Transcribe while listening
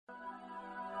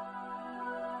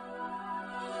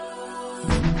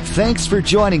Thanks for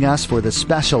joining us for the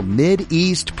special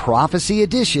Mid-East Prophecy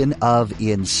edition of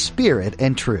In Spirit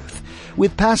and Truth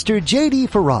with Pastor J.D.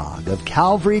 Farag of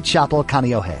Calvary Chapel,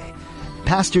 Kaneohe.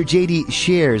 Pastor J.D.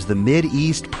 shares the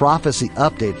Mid-East Prophecy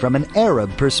update from an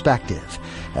Arab perspective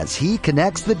as he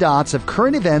connects the dots of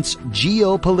current events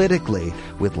geopolitically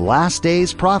with last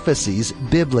days prophecies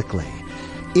biblically.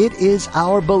 It is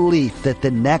our belief that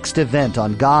the next event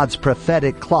on God's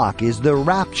prophetic clock is the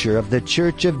rapture of the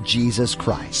Church of Jesus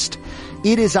Christ.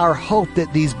 It is our hope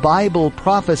that these Bible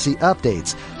prophecy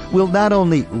updates will not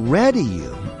only ready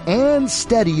you and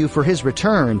steady you for His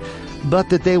return, but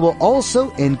that they will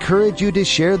also encourage you to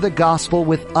share the gospel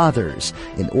with others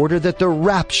in order that the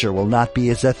rapture will not be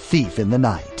as a thief in the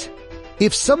night.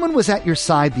 If someone was at your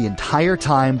side the entire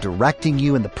time, directing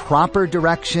you in the proper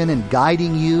direction and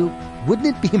guiding you, wouldn't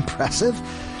it be impressive?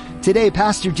 Today,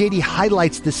 Pastor J.D.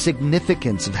 highlights the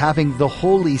significance of having the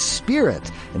Holy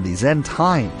Spirit in these end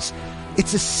times.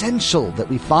 It's essential that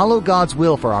we follow God's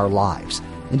will for our lives,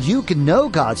 and you can know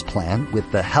God's plan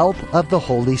with the help of the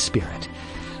Holy Spirit.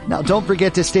 Now, don't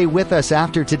forget to stay with us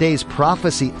after today's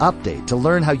prophecy update to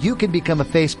learn how you can become a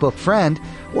Facebook friend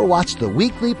or watch the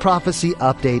weekly prophecy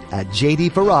update at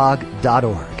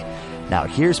jdfarag.org. Now,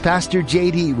 here's Pastor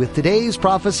J.D. with today's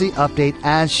prophecy update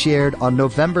as shared on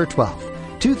November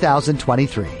 12th,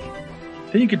 2023.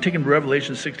 Then you can take him to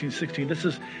Revelation 16:16. This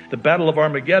is the Battle of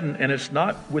Armageddon, and it's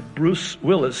not with Bruce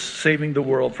Willis saving the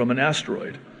world from an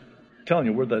asteroid. I'm telling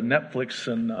you, we're the Netflix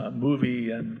and movie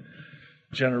and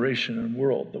generation and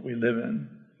world that we live in.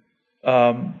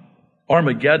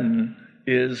 Armageddon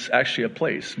is actually a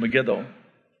place, Megiddo,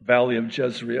 Valley of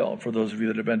Jezreel, for those of you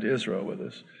that have been to Israel with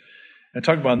us. And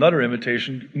talking about another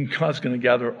invitation, God's going to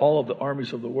gather all of the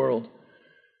armies of the world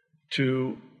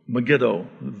to Megiddo,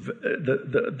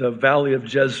 the Valley of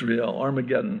Jezreel,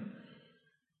 Armageddon.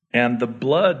 And the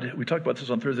blood, we talked about this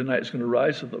on Thursday night, is going to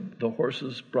rise to the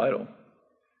horse's bridle.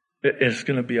 It's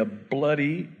going to be a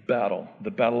bloody battle,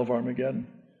 the Battle of Armageddon.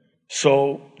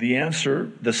 So the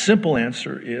answer, the simple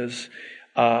answer is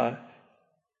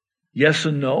yes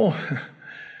and no.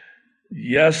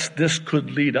 Yes, this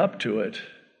could lead up to it.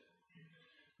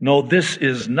 No, this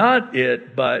is not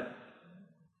it, but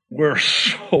we're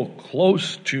so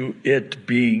close to it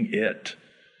being it.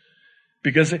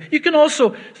 Because you can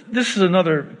also, this is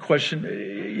another question,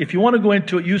 if you want to go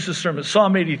into it, use the sermon,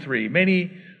 Psalm 83. Many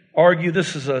argue,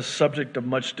 this is a subject of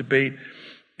much debate,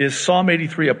 is Psalm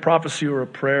 83 a prophecy or a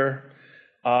prayer?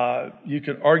 You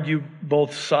can argue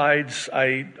both sides.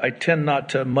 I tend not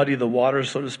to muddy the water,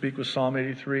 so to speak, with Psalm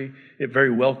 83. It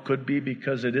very well could be,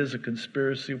 because it is a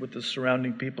conspiracy with the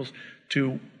surrounding peoples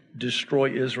to destroy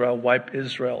Israel, wipe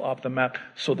Israel off the map,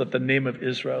 so that the name of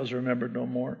Israel is remembered no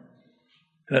more.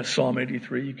 And that's Psalm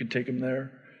 83. You can take them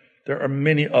there. There are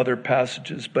many other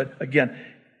passages, but again,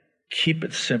 keep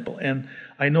it simple. And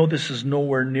I know this is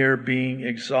nowhere near being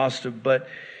exhaustive, but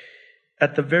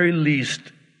at the very least,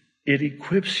 it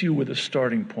equips you with a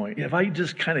starting point. Have I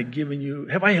just kind of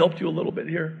have I helped you a little bit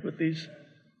here with these?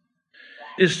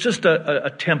 It's just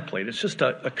a template. It's just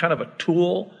a kind of a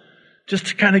tool just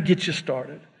to kind of get you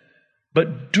started.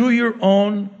 But do your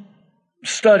own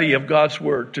study of God's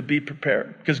Word to be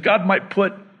prepared. Because God might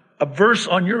put a verse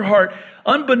on your heart,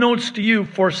 unbeknownst to you,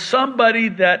 for somebody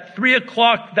that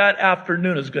 3:00 that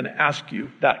afternoon is going to ask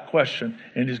you that question,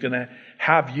 and He's going to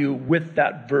have you with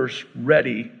that verse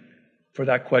ready for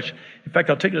that question. In fact,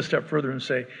 I'll take it a step further and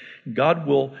say, God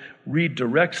will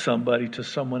redirect somebody to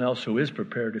someone else who is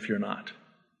prepared if you're not.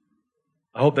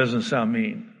 I hope that doesn't sound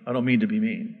mean. I don't mean to be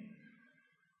mean.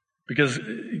 Because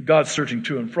God's searching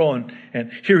to and fro,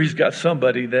 and here He's got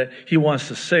somebody that He wants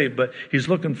to save, but He's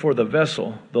looking for the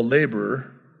vessel, the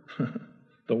laborer,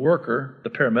 the worker, the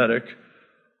paramedic.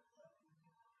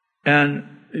 And,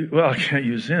 well, I can't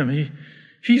use him.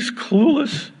 He's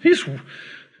clueless.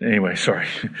 Anyway, sorry.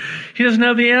 He doesn't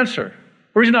have the answer,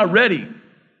 or he's not ready.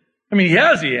 I mean, he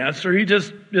has the answer. He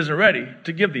just isn't ready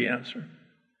to give the answer.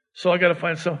 So I got to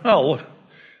find look,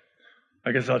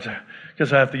 I guess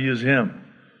I have to use him.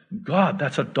 God,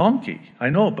 that's a donkey. I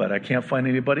know, but I can't find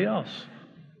anybody else.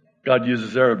 God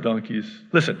uses Arab donkeys.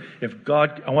 Listen, I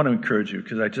want to encourage you,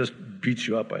 because I just beat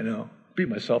you up, I know. Beat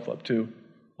myself up too,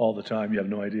 all the time. You have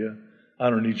no idea. I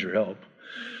don't need your help.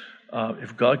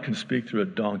 If God can speak through a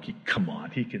donkey, come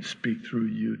on, He can speak through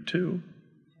you too.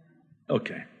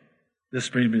 Okay, this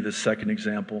brings me to the second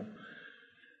example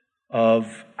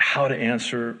of how to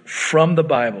answer from the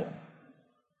Bible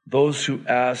those who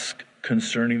ask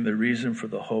concerning the reason for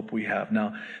the hope we have.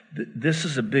 Now, this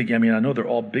is a big, I know they're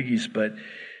all biggies, but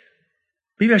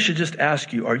maybe I should just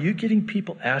ask you, are you getting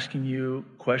people asking you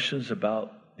questions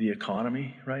about the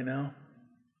economy right now?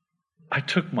 I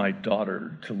took my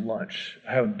daughter to lunch.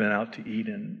 I haven't been out to eat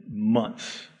in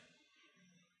months.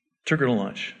 Took her to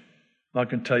lunch. I'm not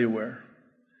going to tell you where.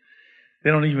 They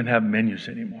don't even have menus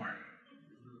anymore.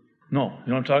 No, you know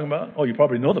what I'm talking about? Oh, you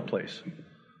probably know the place.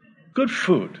 Good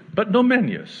food, but no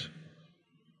menus.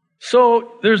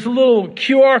 So there's a little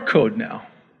QR code now.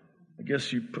 I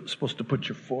guess you're supposed to put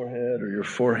your forehead or your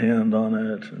forehand on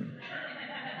it.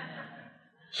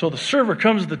 So the server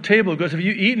comes to the table and goes, have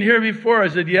you eaten here before? I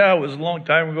said, yeah, it was a long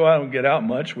time ago. I don't get out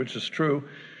much, which is true.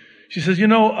 She says, you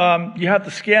have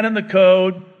to scan in the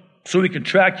code so we can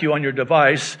track you on your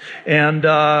device and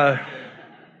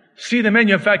see the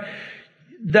menu. In fact,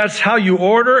 that's how you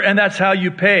order and that's how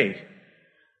you pay.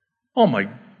 Oh my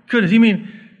goodness. You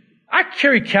mean, I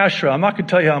carry cash around. I'm not going to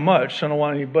tell you how much. I don't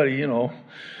want anybody,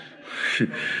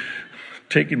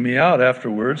 taking me out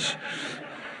afterwards.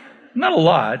 Not a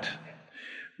lot.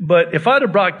 But if I'd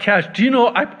have brought cash, do you know,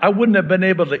 I wouldn't have been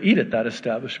able to eat at that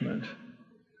establishment.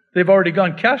 They've already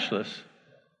gone cashless.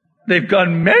 They've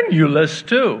gone menuless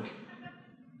too.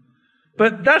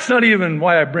 But that's not even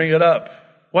why I bring it up.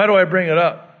 Why do I bring it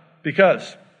up?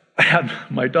 Because I had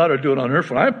my daughter do it on her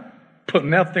phone. I'm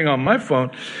putting that thing on my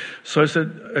phone. So I said,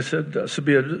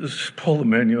 Sabia, just pull the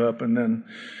menu up, and then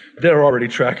they're already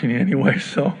tracking you anyway.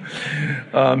 So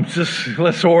just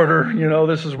let's order.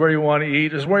 This is where you want to eat.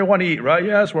 This is where you want to eat, right?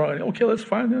 Yeah, that's where. Okay, that's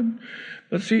fine then.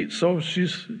 Let's eat. So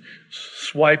she's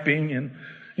swiping and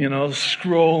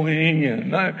scrolling,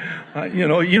 and you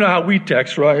know how we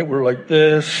text, right? We're like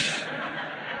this.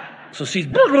 So she's,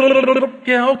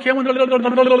 yeah, okay. What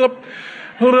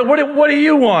do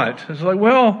you want? It's like,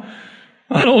 well,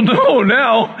 I don't know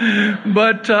now,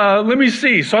 but let me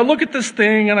see. So I look at this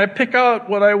thing and I pick out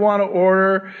what I want to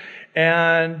order,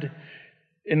 and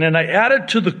then I add it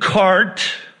to the cart,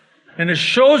 and it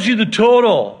shows you the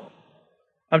total.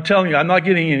 I'm telling you, I'm not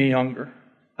getting any younger.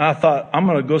 I thought, I'm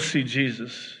going to go see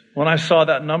Jesus. When I saw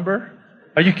that number,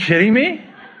 are you kidding me?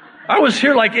 I was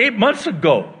here like 8 months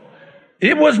ago.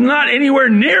 It was not anywhere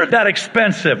near that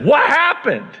expensive. What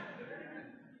happened?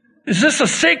 Is this a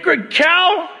sacred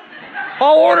cow?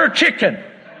 I'll order chicken.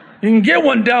 You can get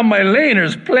one down my lane.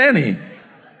 There's plenty.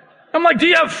 I'm like, do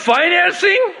you have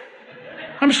financing?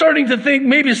 I'm starting to think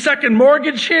maybe second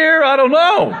mortgage here. I don't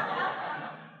know.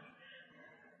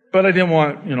 But I didn't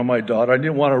want, my daughter, I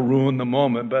didn't want to ruin the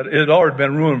moment, but it had already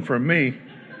been ruined for me.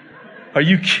 Are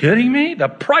you kidding me? The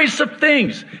price of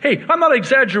things. Hey, I'm not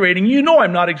exaggerating. You know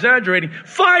I'm not exaggerating.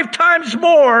 5 times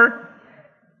more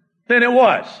than it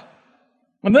was.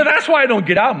 And that's why I don't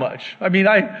get out much. I mean,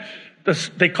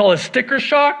 they call it sticker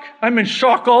shock. I'm in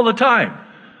shock all the time.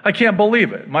 I can't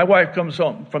believe it. My wife comes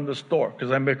home from the store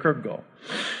because I make her go.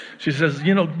 She says,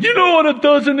 you know what a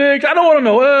dozen eggs? I don't want to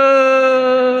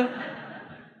know.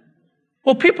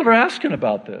 Well, people are asking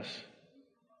about this.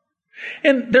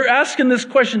 And they're asking this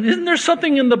question, isn't there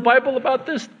something in the Bible about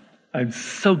this? I'm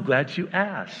so glad you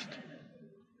asked.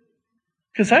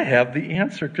 Because I have the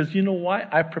answer. Because you know why?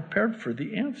 I prepared for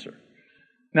the answer.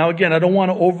 Now, again, I don't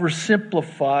want to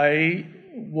oversimplify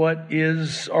what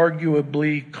is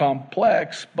arguably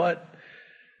complex, but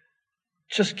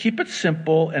just keep it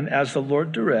simple, and as the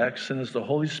Lord directs and as the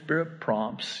Holy Spirit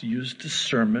prompts, use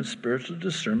discernment, spiritual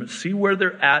discernment, see where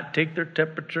they're at, take their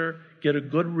temperature, get a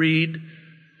good read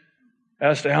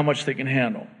as to how much they can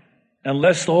handle.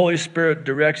 Unless the Holy Spirit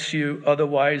directs you,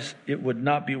 otherwise it would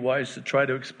not be wise to try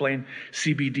to explain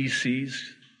CBDCs,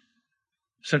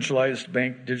 centralized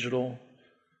bank digital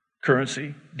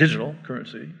currency,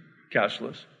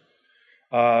 cashless.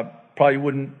 Probably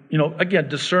wouldn't, again,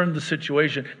 discern the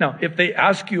situation. Now, if they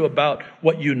ask you about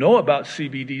what you know about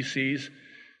CBDCs,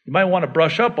 you might want to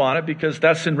brush up on it because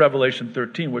that's in Revelation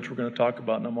 13, which we're going to talk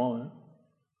about in a moment.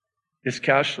 It's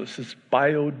cashless. It's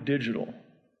biodigital.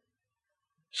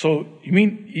 So,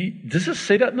 does it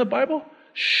say that in the Bible?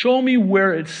 Show me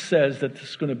where it says that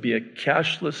there's going to be a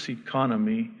cashless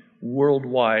economy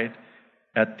worldwide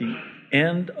at the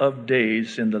end of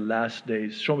days, in the last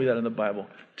days. Show me that in the Bible.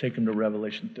 Take them to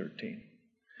Revelation 13.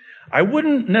 I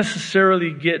wouldn't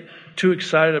necessarily get too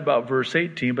excited about verse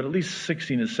 18, but at least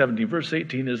 16 and 17. Verse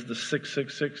 18 is the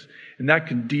 666, and that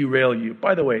can derail you.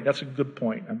 By the way, that's a good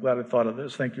point. I'm glad I thought of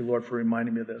this. Thank you, Lord, for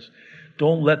reminding me of this.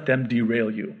 Don't let them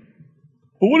derail you.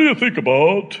 Well, what do you think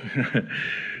about,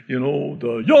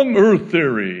 the young earth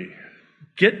theory?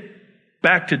 Get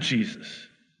back to Jesus.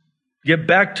 Get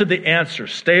back to the answer.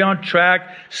 Stay on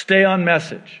track. Stay on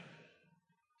message.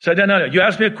 So, no. You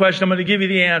ask me a question, I'm going to give you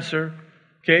the answer.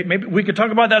 Okay, maybe we could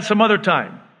talk about that some other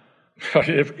time.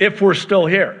 if we're still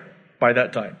here by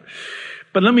that time.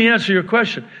 But let me answer your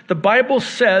question. The Bible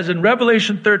says in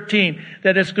Revelation 13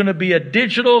 that it's going to be a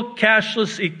digital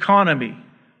cashless economy.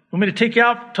 Want me to take you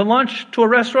out to lunch to a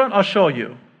restaurant? I'll show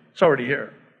you. It's already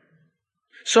here.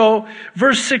 So,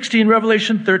 verse 16,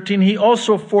 Revelation 13, he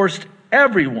also forced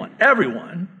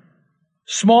everyone,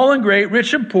 small and great,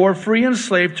 rich and poor, free and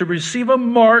slave, to receive a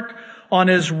mark on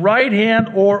his right hand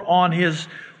or on his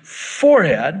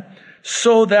forehead,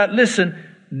 so that, listen,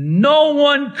 no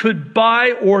one could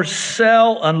buy or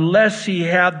sell unless he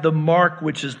had the mark,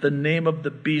 which is the name of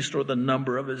the beast or the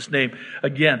number of his name.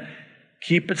 Again,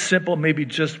 keep it simple, maybe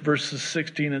just verses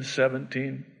 16 and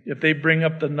 17. If they bring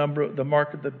up the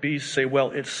mark of the beast, say,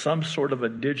 well, it's some sort of a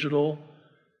digital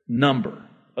number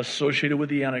associated with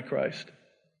the Antichrist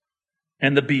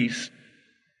and the beast.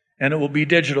 And it will be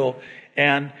digital.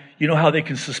 And you know how they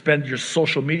can suspend your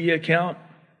social media account?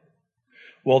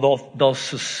 Well, they'll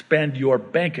suspend your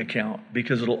bank account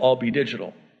because it'll all be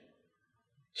digital.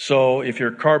 So if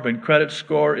your carbon credit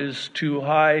score is too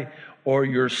high or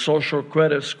your social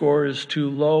credit score is too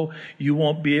low, you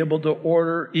won't be able to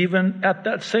order, even at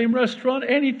that same restaurant,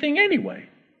 anything anyway,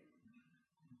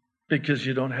 because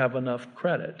you don't have enough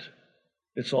credit.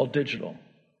 It's all digital.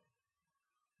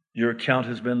 Your account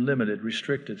has been limited,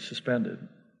 restricted, suspended.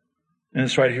 And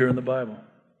it's right here in the Bible.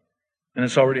 And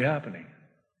it's already happening.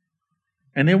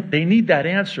 And they need that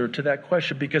answer to that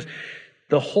question, because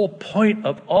the whole point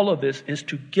of all of this is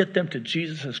to get them to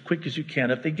Jesus as quick as you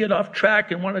can. If they get off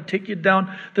track and want to take you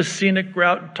down the scenic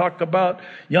route and talk about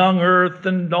young earth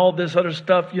and all this other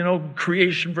stuff,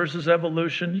 creation versus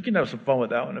evolution, you can have some fun with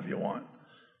that one if you want.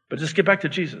 But just get back to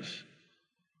Jesus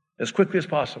as quickly as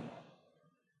possible.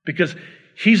 Because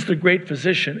he's the great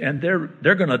physician, and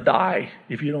they're going to die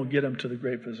if you don't get them to the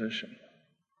great physician.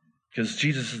 Because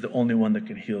Jesus is the only one that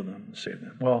can heal them and save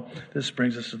them. Well, this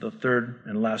brings us to the third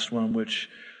and last one, which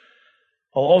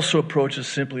I'll also approach as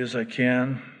simply as I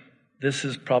can. This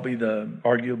is probably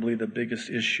arguably the biggest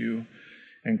issue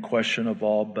and question of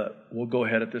all, but we'll go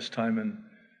ahead at this time.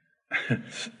 And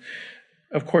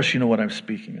of course, you know what I'm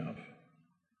speaking of.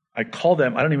 I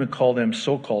don't even call them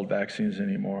so-called vaccines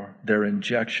anymore. They're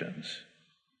injections.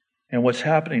 And what's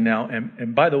happening now,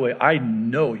 and by the way, I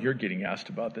know you're getting asked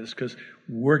about this because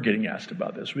we're getting asked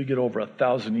about this. We get over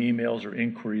 1,000 emails or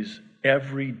inquiries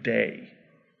every day.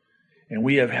 And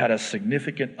we have had a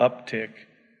significant uptick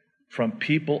from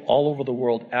people all over the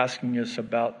world asking us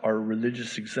about our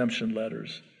religious exemption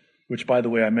letters, which, by the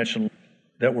way, I mentioned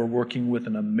that we're working with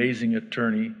an amazing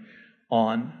attorney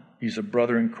on. He's a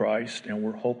brother in Christ, and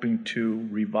we're hoping to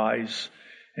revise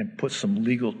and put some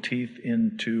legal teeth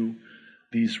into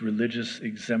these religious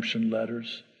exemption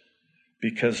letters,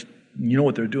 because you know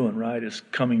what they're doing, right? It's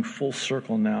coming full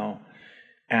circle now,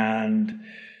 and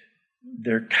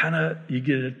they're you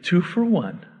get a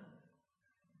 2-for-1.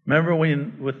 Remember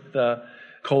when with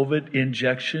COVID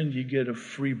injection, you get a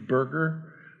free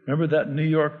burger? Remember that New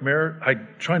York mayor? I'm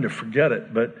trying to forget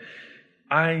it, but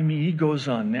he goes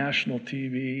on national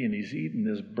TV and he's eating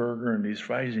this burger and these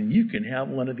fries, and you can have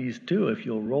one of these too if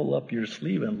you'll roll up your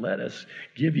sleeve and let us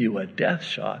give you a death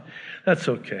shot. That's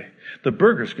okay. The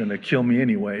burger's going to kill me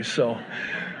anyway, so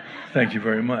thank you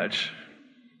very much.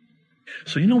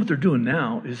 So you know what they're doing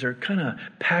now is they're kind of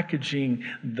packaging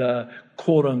the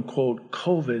quote-unquote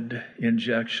COVID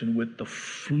injection with the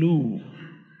flu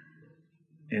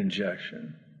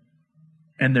injection,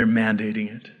 and they're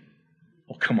mandating it.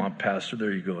 Oh, come on, Pastor,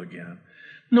 there you go again.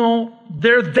 No,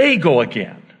 there they go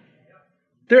again.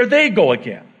 There they go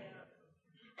again.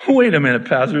 Wait a minute,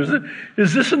 Pastor,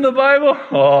 is this in the Bible?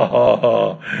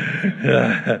 Oh,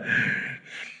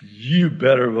 you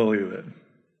better believe it.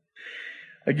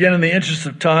 Again, in the interest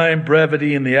of time,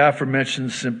 brevity, and the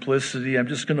aforementioned simplicity, I'm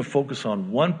just going to focus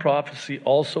on one prophecy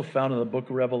also found in the book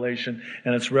of Revelation,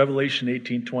 and it's Revelation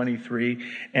 18:23.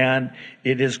 And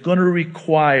it is going to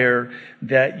require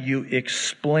that you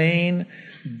explain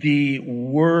the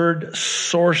word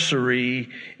sorcery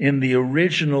in the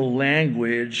original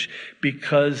language,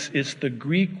 because it's the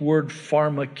Greek word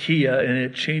pharmakia, and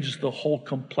it changes the whole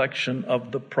complexion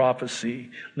of the prophecy.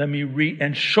 Let me read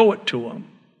and show it to them.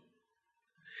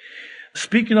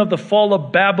 Speaking of the fall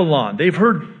of Babylon, they've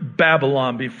heard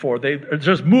Babylon before.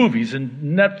 There's movies and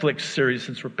Netflix series,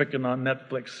 since we're picking on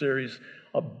Netflix series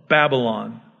of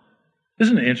Babylon.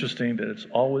 Isn't it interesting that it's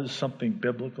always something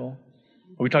biblical?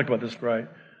 We talked about this, right?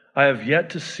 I have yet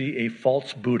to see a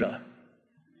false Buddha,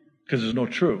 because there's no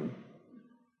true.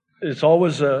 It's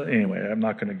always anyway, I'm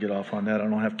not going to get off on that. I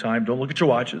don't have time. Don't look at your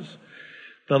watches.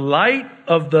 The light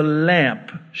of the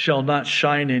lamp shall not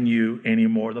shine in you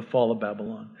anymore, the fall of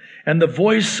Babylon. And the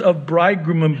voice of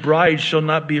bridegroom and bride shall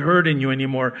not be heard in you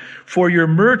anymore. For your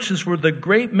merchants were the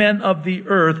great men of the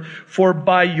earth, for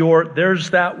by your,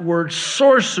 there's that word,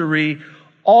 sorcery,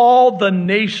 All the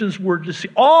nations were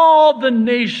deceived. All the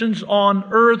nations on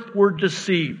earth were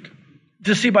deceived.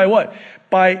 Deceived by what?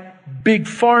 By Big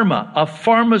Pharma, a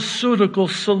pharmaceutical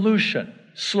solution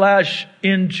 /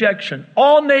 injection.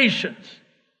 All nations.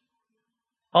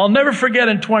 I'll never forget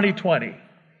in 2020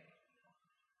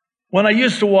 when I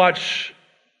used to watch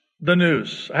the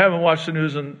news. I haven't watched the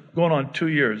news in going on 2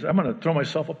 years. I'm going to throw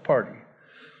myself a party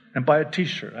and buy a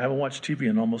t-shirt. I haven't watched TV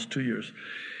in almost 2 years.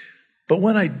 But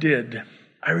when I did,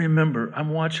 I remember I'm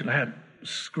watching, I had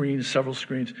screens, several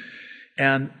screens,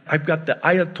 and I've got the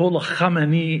Ayatollah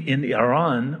Khamenei in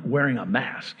Iran wearing a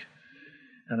mask.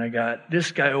 And I got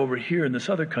this guy over here in this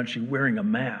other country wearing a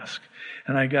mask.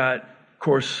 And I got, of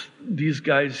course, these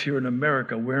guys here in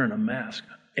America wearing a mask.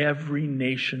 Every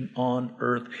nation on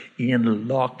earth in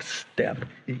lockstep,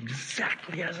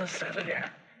 exactly as I said it there.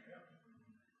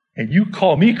 And you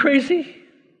call me crazy?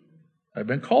 I've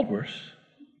been called worse.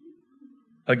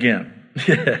 Again.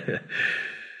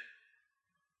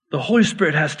 The Holy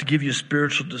Spirit has to give you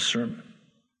spiritual discernment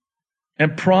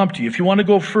and prompt you. If you want to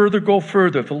go further, go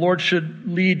further. If the Lord should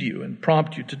lead you and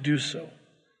prompt you to do so.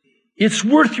 It's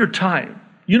worth your time.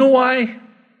 You know why?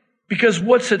 Because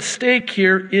what's at stake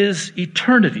here is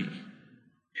eternity.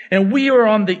 And we are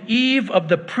on the eve of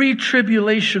the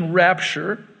pre-tribulation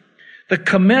rapture, the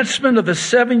commencement of the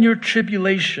 7-year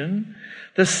tribulation,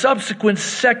 the subsequent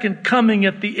second coming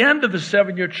at the end of the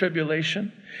 7-year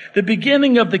tribulation, the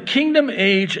beginning of the kingdom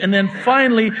age, and then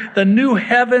finally the new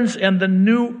heavens and the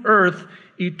new earth,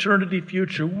 eternity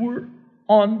future. We're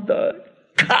on the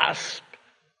cusp.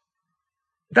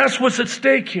 That's what's at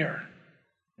stake here.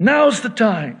 Now's the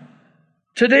time.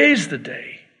 Today's the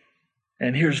day.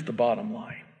 And here's the bottom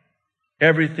line.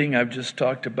 Everything I've just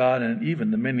talked about, and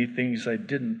even the many things I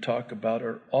didn't talk about,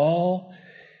 are all,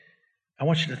 I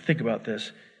want you to think about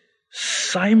this,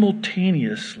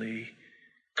 simultaneously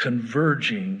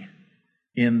converging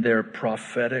in their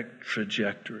prophetic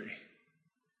trajectory.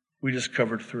 We just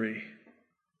covered 3.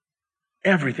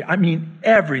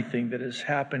 Everything that is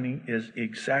happening is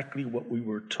exactly what we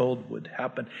were told would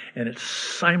happen, and it's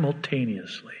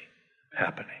simultaneously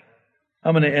happening.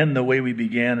 I'm going to end the way we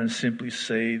began and simply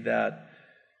say that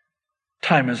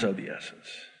time is of the essence.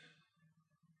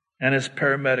 And as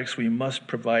paramedics, we must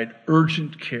provide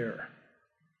urgent care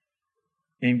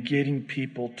in getting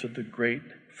people to the great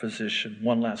physician.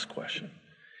 One last question.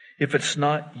 If it's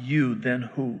not you, then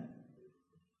who?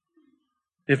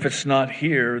 If it's not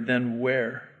here, then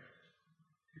where?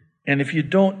 And if you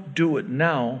don't do it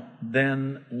now,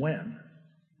 then when?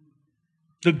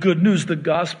 The good news, the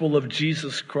gospel of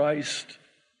Jesus Christ.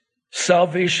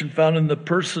 Salvation found in the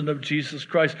person of Jesus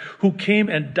Christ, who came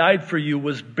and died for you,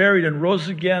 was buried and rose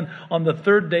again on the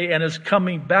 3rd day and is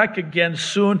coming back again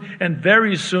soon and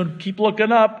very soon. Keep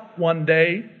looking up one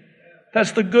day.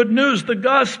 That's the good news, the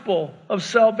gospel of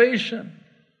salvation.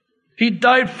 He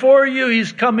died for you.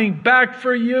 He's coming back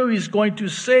for you. He's going to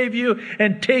save you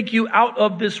and take you out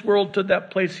of this world to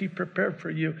that place He prepared for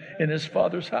you in His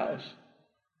Father's house.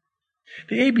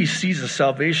 The ABCs of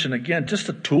salvation, again, just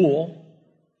a tool.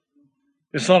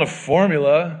 It's not a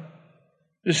formula.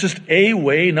 It's just a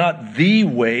way, not the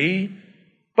way.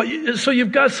 But so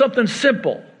you've got something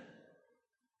simple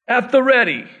at the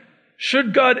ready.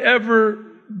 Should God ever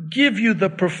give you the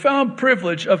profound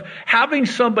privilege of having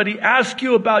somebody ask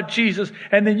you about Jesus,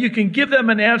 and then you can give them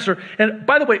an answer. And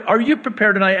by the way, are you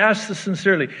prepared? And I ask this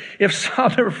sincerely. I'll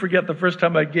never forget the first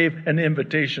time I gave an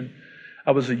invitation.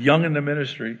 I was young in the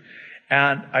ministry,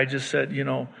 and I just said,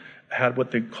 had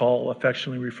what they call,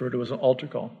 affectionately referred to as an altar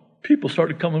call. People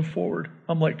started coming forward.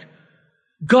 I'm like,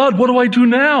 God, what do I do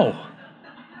now?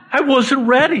 I wasn't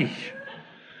ready.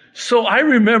 So I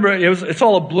remember, it's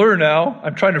all a blur now.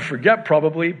 I'm trying to forget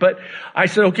probably, but I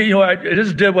said, okay, I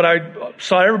just did what I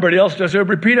saw everybody else do. I said,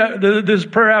 repeat this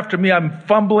prayer after me. I'm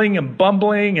fumbling and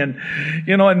bumbling and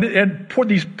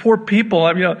these poor people,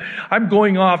 I'm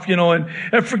going off,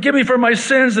 and forgive me for my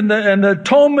sins and the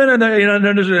atonement and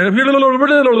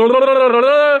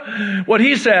what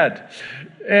he said.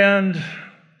 And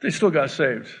they still got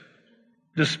saved,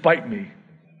 despite me.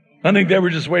 I think they were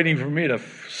just waiting for me to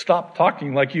stop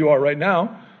talking like you are right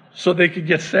now so they could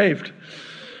get saved.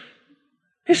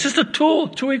 It's just a tool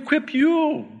to equip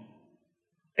you.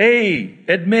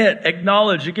 Admit,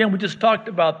 acknowledge. Again, we just talked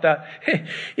about that. Hey,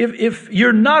 if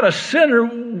you're not a sinner,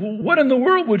 what in the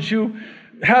world would you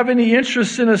have any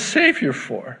interest in a Savior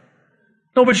for?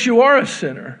 No, but you are a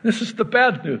sinner. This is the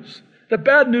bad news. The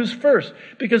bad news first,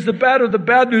 because the bad of the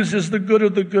bad news is the good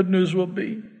of the good news will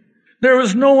be. There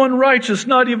is no one righteous,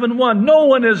 not even one. No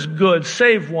one is good,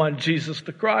 save one, Jesus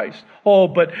the Christ. Oh,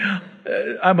 but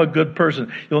I'm a good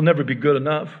person. You'll never be good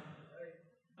enough.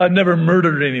 I've never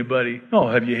murdered anybody. No,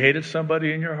 have you hated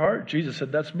somebody in your heart? Jesus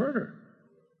said that's murder.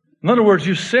 In other words,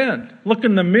 you sinned. Look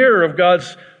in the mirror of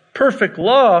God's perfect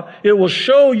law. It will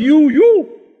show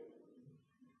you.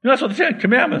 And that's what the Ten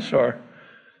Commandments are.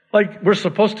 Like, we're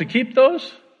supposed to keep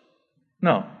those?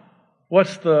 No.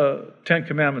 What's the Ten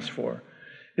Commandments for?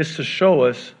 It's to show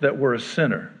us that we're a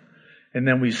sinner. And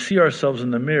then we see ourselves in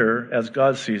the mirror as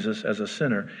God sees us as a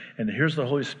sinner. And here's the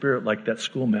Holy Spirit, like that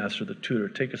schoolmaster, the tutor,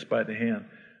 take us by the hand.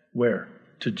 Where?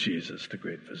 To Jesus, the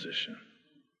great physician.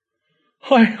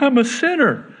 I'm a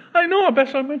sinner. I know,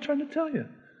 that's what I'm trying to tell you.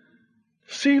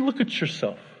 See, look at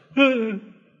yourself.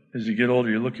 As you get older,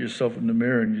 you look at yourself in the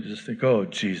mirror and you just think, oh,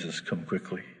 Jesus, come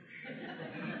quickly.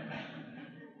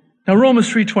 Now, Romans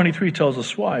 3:23 tells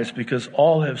us why. It's because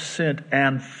all have sinned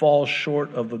and fall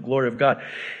short of the glory of God.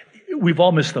 We've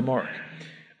all missed the mark.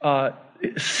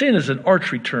 Sin is an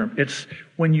archery term. It's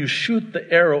when you shoot the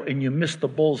arrow and you miss the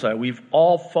bullseye. We've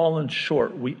all fallen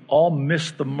short. We all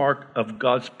missed the mark of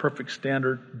God's perfect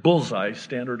standard, bullseye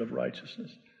standard of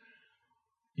righteousness.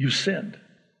 You sinned.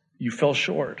 You fell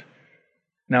short.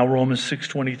 Now, Romans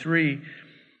 6:23,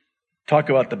 talk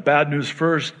about the bad news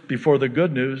first before the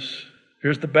good news.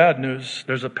 Here's the bad news.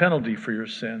 There's a penalty for your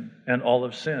sin, and all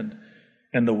have sinned.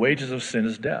 And the wages of sin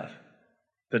is death.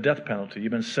 The death penalty.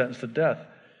 You've been sentenced to death.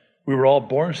 We were all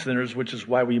born sinners, which is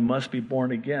why we must be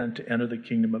born again to enter the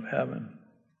kingdom of heaven.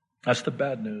 That's the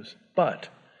bad news. But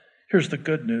here's the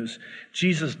good news.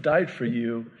 Jesus died for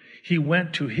you. He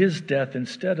went to his death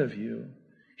instead of you.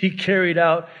 He carried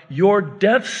out your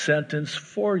death sentence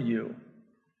for you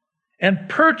and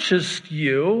purchased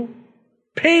you,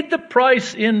 paid the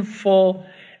price in full,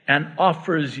 and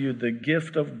offers you the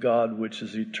gift of God, which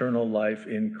is eternal life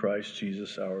in Christ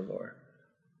Jesus our Lord.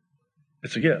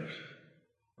 It's a gift,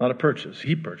 not a purchase.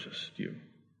 He purchased you.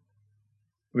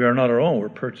 We are not our own. We're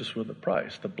purchased with a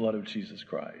price, the blood of Jesus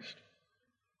Christ.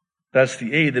 That's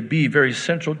the A. The B, very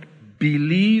central.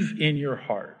 Believe in your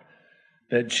heart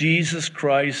that Jesus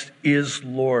Christ is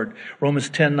Lord. Romans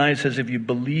 10:9 says, if you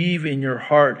believe in your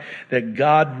heart that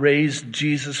God raised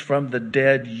Jesus from the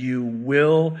dead, you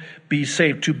will be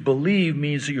saved. To believe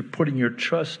means that you're putting your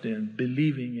trust in,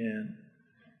 believing in.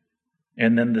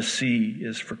 And then the C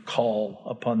is for call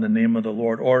upon the name of the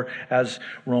Lord. Or as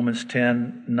Romans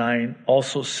 10:9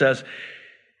 also says,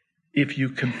 if you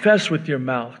confess with your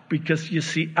mouth, because you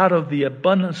see, out of the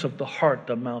abundance of the heart,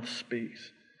 the mouth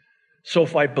speaks. So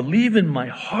if I believe in my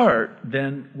heart,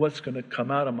 then what's going to come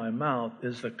out of my mouth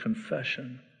is the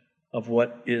confession of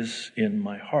what is in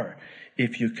my heart.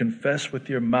 If you confess with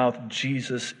your mouth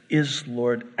Jesus is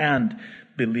Lord and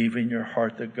believe in your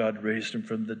heart that God raised him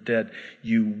from the dead,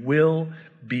 you will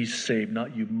be saved.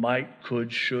 Not you might,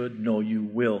 could, should. No, you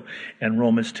will. And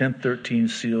Romans 10:13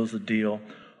 seals the deal.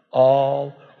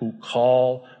 All who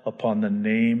call upon the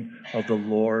name of the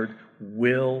Lord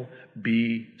will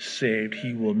be saved.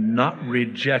 He will not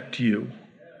reject you.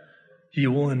 He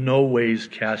will in no ways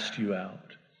cast you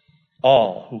out.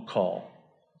 All who call.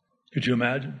 Could you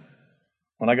imagine?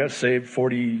 When I got saved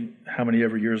 40, how many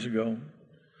ever years ago,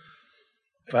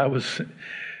 if I was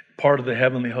part of the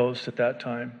heavenly host at that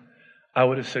time, I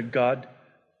would have said, God,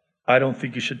 I don't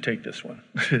think you should take this one.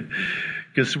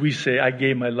 Because we say, I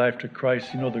gave my life to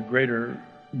Christ. You know, the greater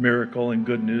miracle and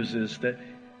good news is that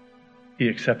he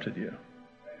accepted you.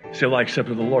 You say, well, I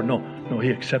accepted the Lord. No, he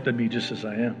accepted me just as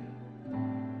I am.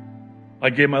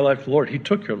 I gave my life to the Lord. He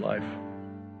took your life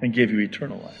and gave you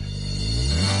eternal life.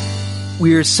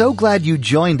 We are so glad you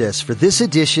joined us for this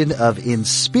edition of In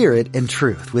Spirit and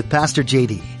Truth with Pastor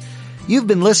JD. You've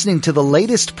been listening to the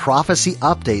latest prophecy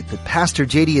update that Pastor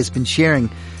JD has been sharing.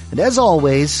 And as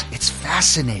always, it's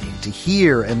fascinating to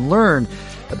hear and learn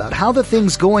about how the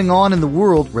things going on in the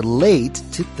world relate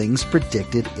to things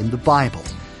predicted in the Bible.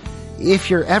 If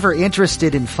you're ever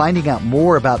interested in finding out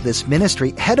more about this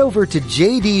ministry, head over to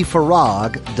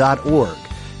jdfarag.org.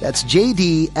 That's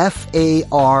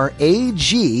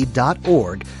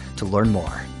jdfarag.org to learn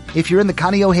more. If you're in the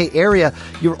Kaneohe area,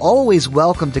 you're always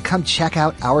welcome to come check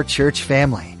out our church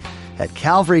family. At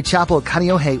Calvary Chapel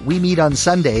Kaneohe, we meet on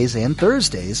Sundays and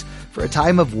Thursdays for a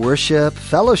time of worship,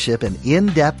 fellowship, and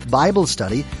in-depth Bible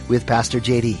study with Pastor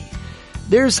JD.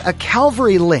 There's a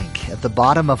Calvary link at the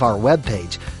bottom of our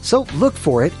webpage, so look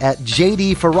for it at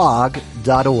jdfarag.org.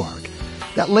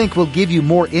 That link will give you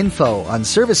more info on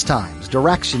service times,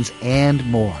 directions, and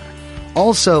more.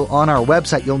 Also on our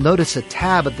website, you'll notice a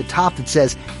tab at the top that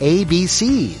says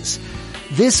ABCs.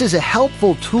 This is a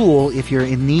helpful tool if you're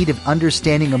in need of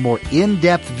understanding a more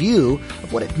in-depth view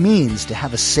of what it means to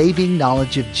have a saving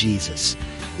knowledge of Jesus.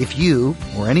 If you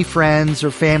or any friends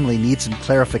or family need some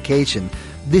clarification,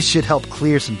 this should help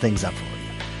clear some things up for you.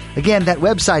 Again, that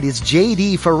website is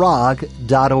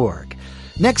jdfarag.org.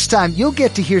 Next time, you'll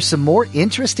get to hear some more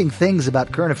interesting things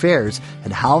about current affairs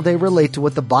and how they relate to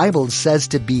what the Bible says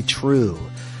to be true.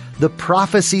 The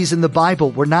prophecies in the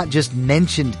Bible were not just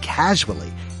mentioned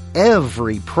casually.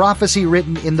 Every prophecy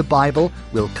written in the Bible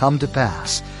will come to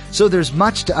pass. So there's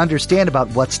much to understand about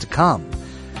what's to come.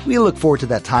 We look forward to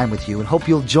that time with you and hope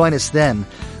you'll join us then.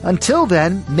 Until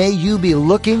then, may you be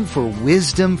looking for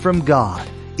wisdom from God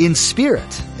in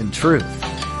spirit and truth.